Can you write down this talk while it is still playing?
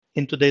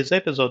In today's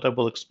episode, I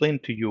will explain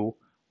to you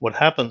what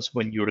happens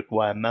when you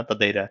require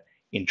metadata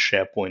in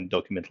SharePoint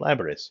document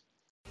libraries.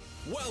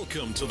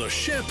 Welcome to the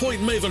SharePoint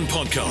Maven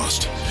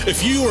podcast.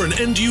 If you are an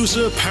end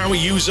user, power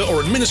user, or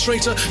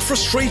administrator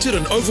frustrated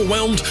and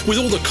overwhelmed with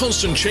all the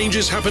constant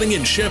changes happening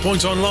in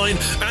SharePoint Online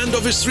and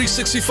Office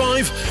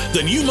 365,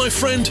 then you, my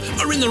friend,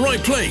 are in the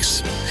right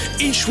place.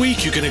 Each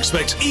week you can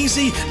expect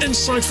easy,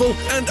 insightful,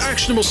 and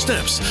actionable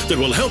steps that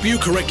will help you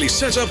correctly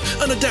set up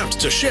and adapt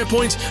to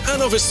SharePoint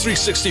and Office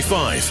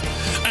 365.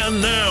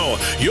 And now,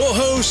 your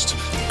host,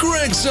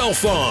 Greg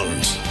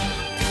Zelfond.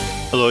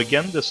 Hello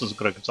again, this is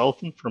Greg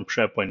Zelfond from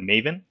SharePoint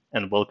Maven,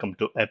 and welcome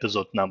to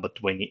episode number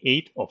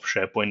 28 of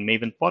SharePoint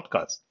Maven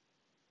podcast.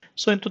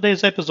 So in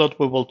today's episode,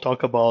 we will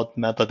talk about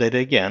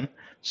metadata again.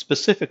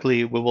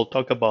 Specifically, we will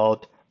talk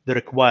about the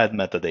required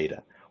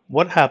metadata.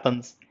 What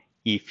happens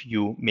if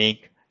you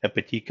make a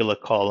particular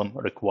column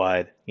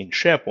required in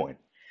SharePoint?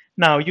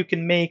 Now, you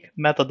can make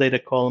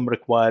metadata column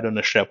required on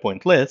a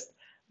SharePoint list.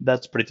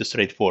 That's pretty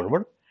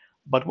straightforward.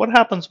 But what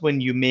happens when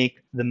you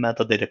make the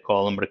metadata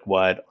column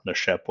required on a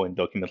SharePoint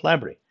document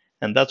library?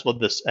 And that's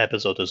what this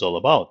episode is all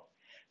about.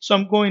 So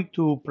I'm going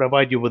to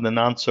provide you with an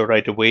answer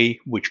right away,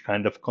 which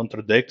kind of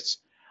contradicts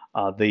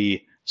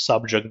the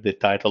subject, the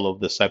title of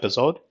this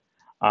episode.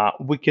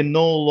 We can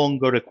no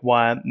longer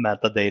require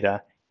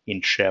metadata in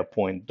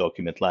SharePoint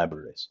document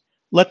libraries.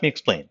 Let me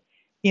explain.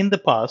 In the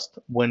past,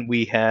 when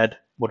we had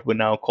what we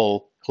now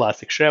call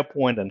classic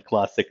SharePoint and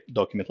classic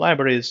document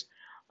libraries,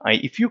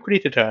 if you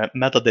created a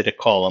metadata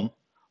column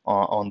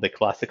on the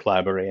classic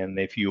library, and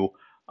if you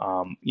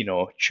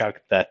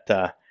checked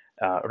that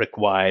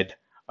required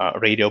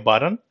radio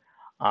button,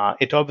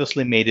 it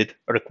obviously made it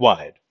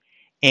required.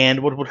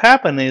 And what would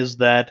happen is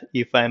that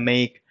if I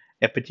make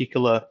a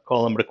particular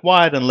column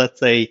required, and let's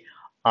say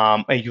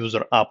a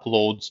user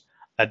uploads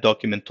a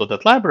document to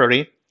that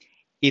library,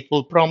 it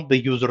will prompt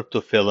the user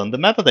to fill in the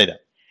metadata.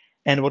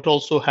 And what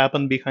also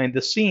happened behind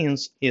the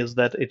scenes is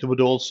that it would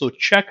also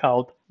check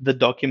out the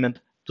document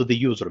to the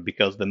user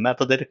because the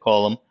metadata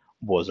column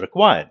was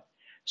required.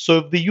 So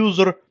if the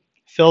user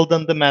filled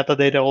in the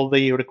metadata, all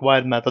the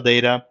required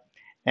metadata,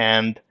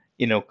 and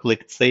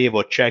clicked save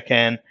or check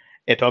in,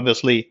 it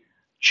obviously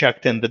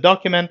checked in the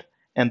document,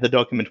 and the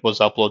document was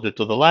uploaded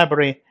to the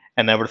library,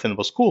 and everything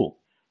was cool.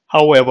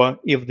 However,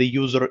 if the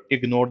user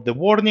ignored the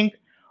warning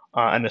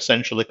and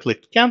essentially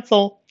clicked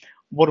cancel,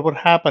 what would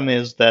happen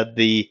is that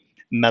the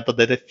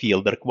metadata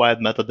field, the required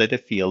metadata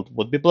field,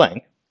 would be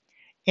blank,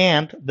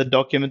 and the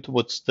document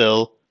would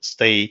still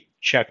stay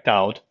checked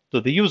out to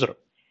the user.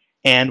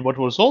 And what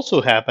was also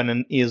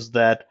happening is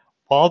that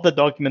while the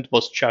document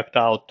was checked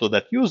out to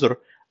that user,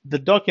 the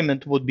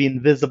document would be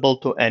invisible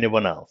to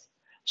anyone else.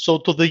 So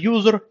to the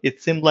user,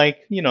 it seemed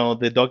like,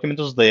 the document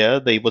was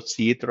there, they would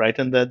see it right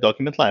in the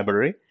document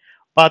library,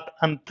 but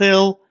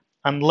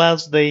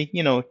unless they,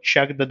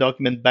 check the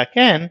document back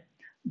in,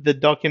 the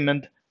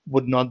document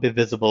would not be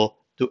visible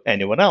to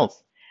anyone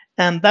else.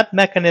 And that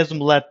mechanism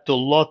led to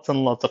lots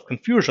and lots of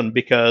confusion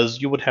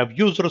because you would have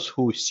users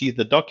who see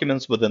the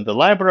documents within the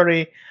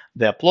library,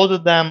 they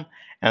uploaded them,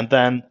 and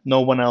then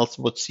no one else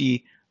would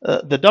see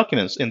the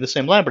documents in the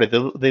same library.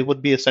 They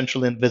would be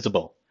essentially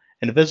invisible.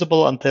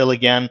 Invisible until,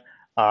 again,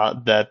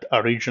 that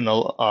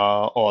original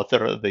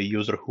author, the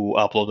user who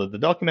uploaded the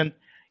document,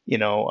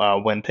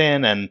 went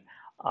in and,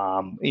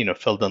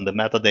 filled in the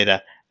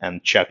metadata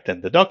and checked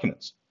in the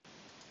documents.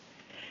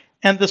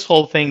 And this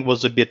whole thing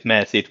was a bit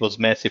messy. It was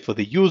messy for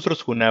the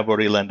users who never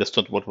really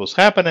understood what was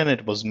happening.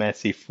 It was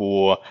messy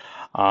for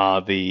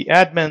the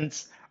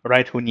admins,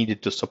 right, who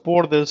needed to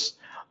support this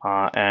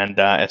and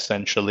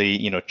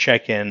essentially,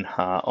 check in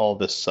all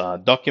these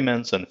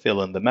documents and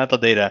fill in the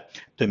metadata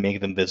to make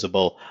them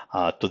visible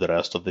to the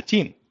rest of the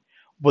team.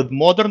 With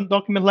modern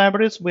document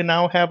libraries we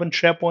now have in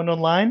SharePoint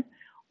Online,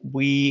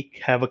 we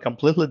have a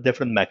completely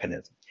different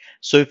mechanism.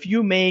 So if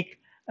you make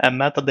a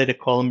metadata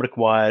column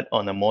required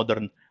on a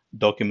modern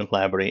document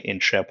library in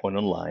SharePoint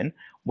Online,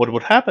 what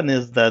would happen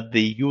is that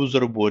the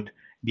user would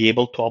be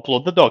able to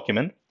upload the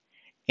document,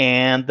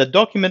 and the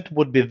document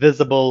would be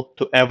visible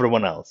to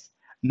everyone else.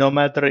 No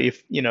matter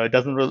if, it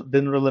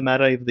didn't really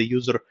matter if the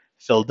user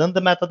filled in the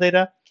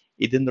metadata,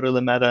 it didn't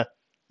really matter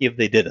if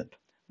they didn't.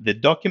 The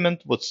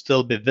document would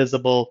still be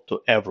visible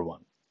to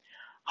everyone.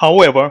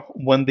 However,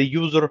 when the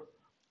user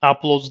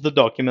uploads the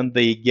document,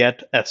 they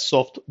get a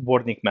soft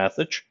warning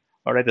message.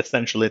 All right,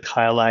 essentially it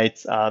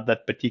highlights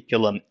that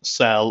particular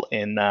cell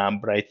in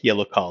bright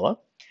yellow color.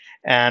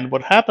 And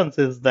what happens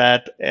is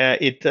that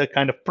it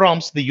kind of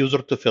prompts the user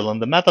to fill in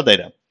the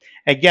metadata.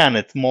 Again,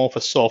 it's more of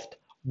a soft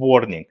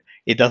warning.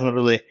 It doesn't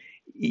really,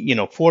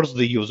 force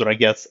the user, I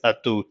guess,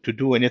 to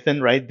do anything,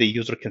 right? The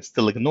user can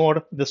still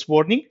ignore this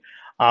warning,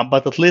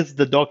 but at least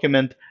the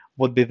document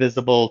would be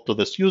visible to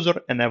this user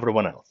and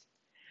everyone else.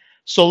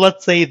 So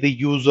let's say the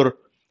user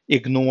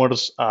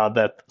ignores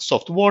that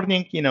soft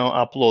warning,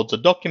 uploads a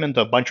document,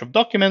 a bunch of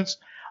documents,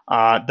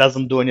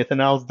 doesn't do anything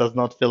else, does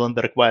not fill in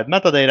the required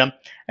metadata.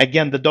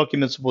 Again, the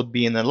documents would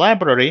be in a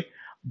library,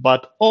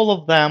 but all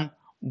of them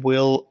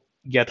will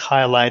get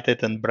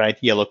highlighted in bright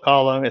yellow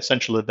color.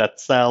 Essentially, that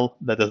cell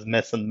that is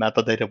missing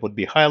metadata would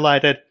be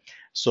highlighted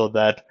so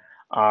that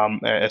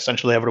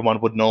essentially everyone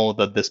would know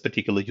that this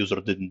particular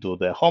user didn't do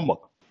their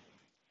homework.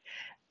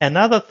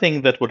 Another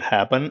thing that would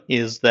happen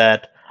is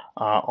that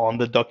on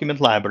the document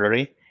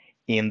library,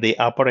 in the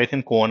upper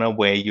right-hand corner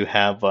where you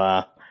have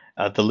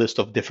the list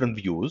of different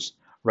views,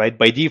 right?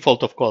 By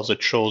default, of course,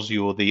 it shows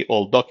you the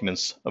all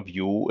documents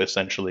view.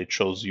 Essentially, it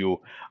shows you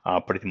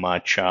pretty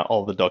much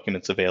all the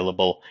documents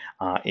available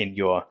in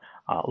your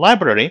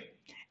library.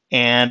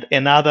 And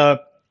another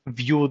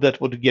view that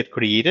would get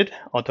created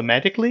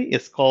automatically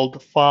is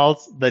called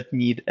files that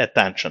need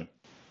attention.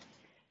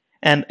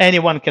 And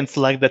anyone can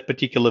select that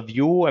particular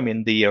view. I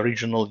mean, the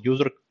original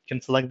user can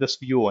select this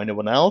view or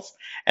anyone else.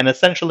 And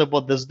essentially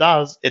what this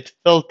does, it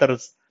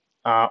filters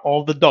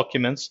all the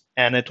documents,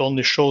 and it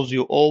only shows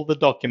you all the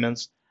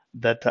documents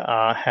that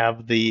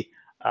have the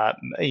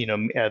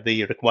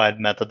the required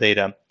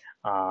metadata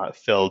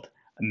field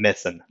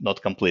missing,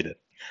 not completed.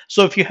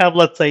 So if you have,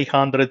 let's say,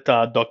 100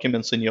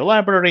 documents in your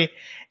library,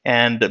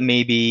 and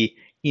maybe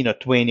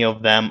 20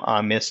 of them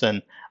are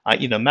missing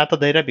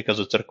metadata because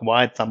it's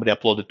required, somebody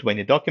uploaded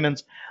 20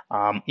 documents.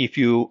 If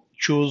you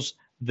choose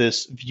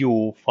this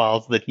view,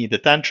 files that need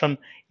attention,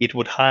 it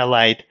would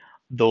highlight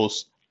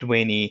those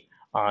 20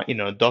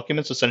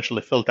 documents,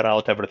 essentially filter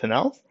out everything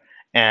else,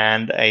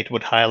 and it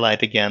would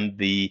highlight again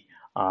the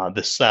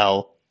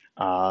cell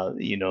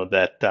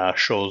that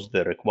shows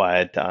the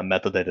required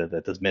metadata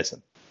that is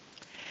missing.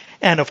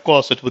 And of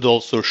course, it would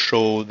also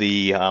show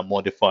the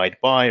modified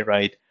by,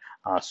 right?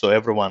 So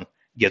everyone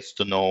gets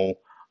to know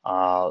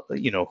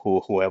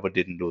whoever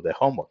didn't do their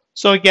homework.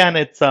 So again,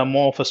 it's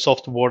more of a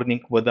soft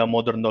warning with the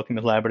modern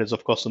document libraries.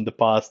 Of course, in the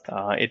past,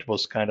 it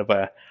was kind of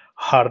a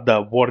hard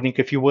warning,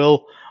 if you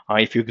will.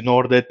 If you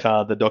ignored it,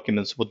 the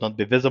documents would not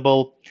be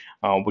visible,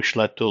 which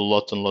led to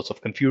lots and lots of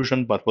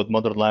confusion. But with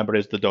modern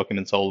libraries, the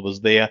documents are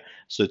always there,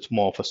 so it's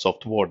more of a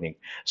soft warning.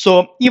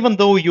 So even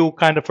though you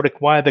kind of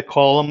require the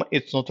column,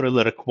 it's not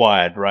really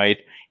required, right?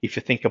 If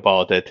you think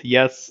about it,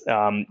 yes,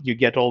 you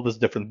get all these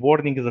different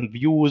warnings and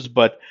views,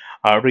 but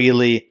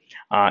really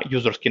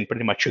users can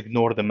pretty much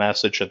ignore the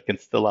message and can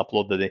still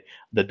upload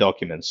the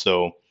documents.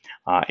 So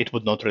it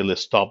would not really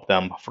stop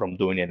them from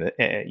doing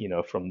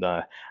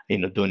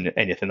doing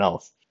anything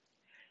else.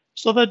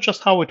 So that's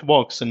just how it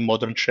works in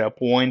modern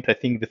SharePoint. I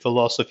think the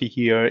philosophy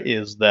here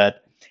is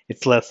that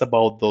it's less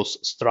about those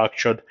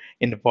structured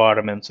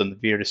environments and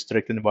very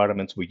strict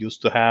environments we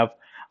used to have.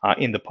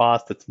 In the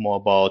past, it's more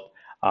about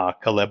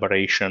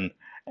collaboration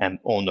and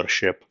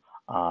ownership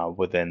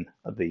within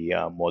the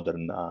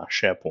modern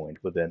SharePoint,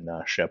 within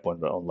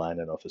SharePoint Online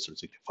and Office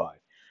 365.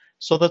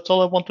 So that's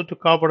all I wanted to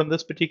cover in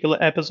this particular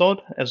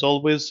episode. As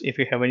always, if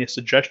you have any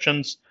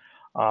suggestions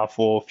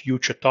for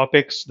future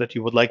topics that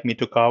you would like me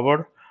to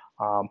cover,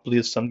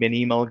 please send me an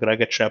email,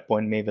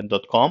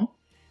 greg@sharepointmaven.com.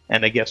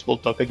 And I guess we'll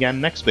talk again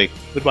next week.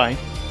 Goodbye.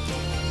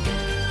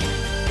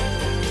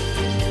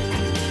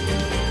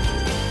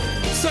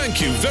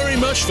 Thank you very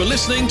much for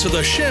listening to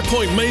the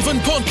SharePoint Maven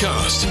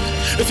podcast.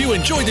 If you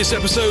enjoyed this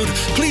episode,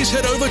 please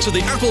head over to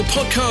the Apple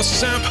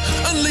Podcasts app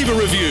and leave a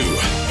review.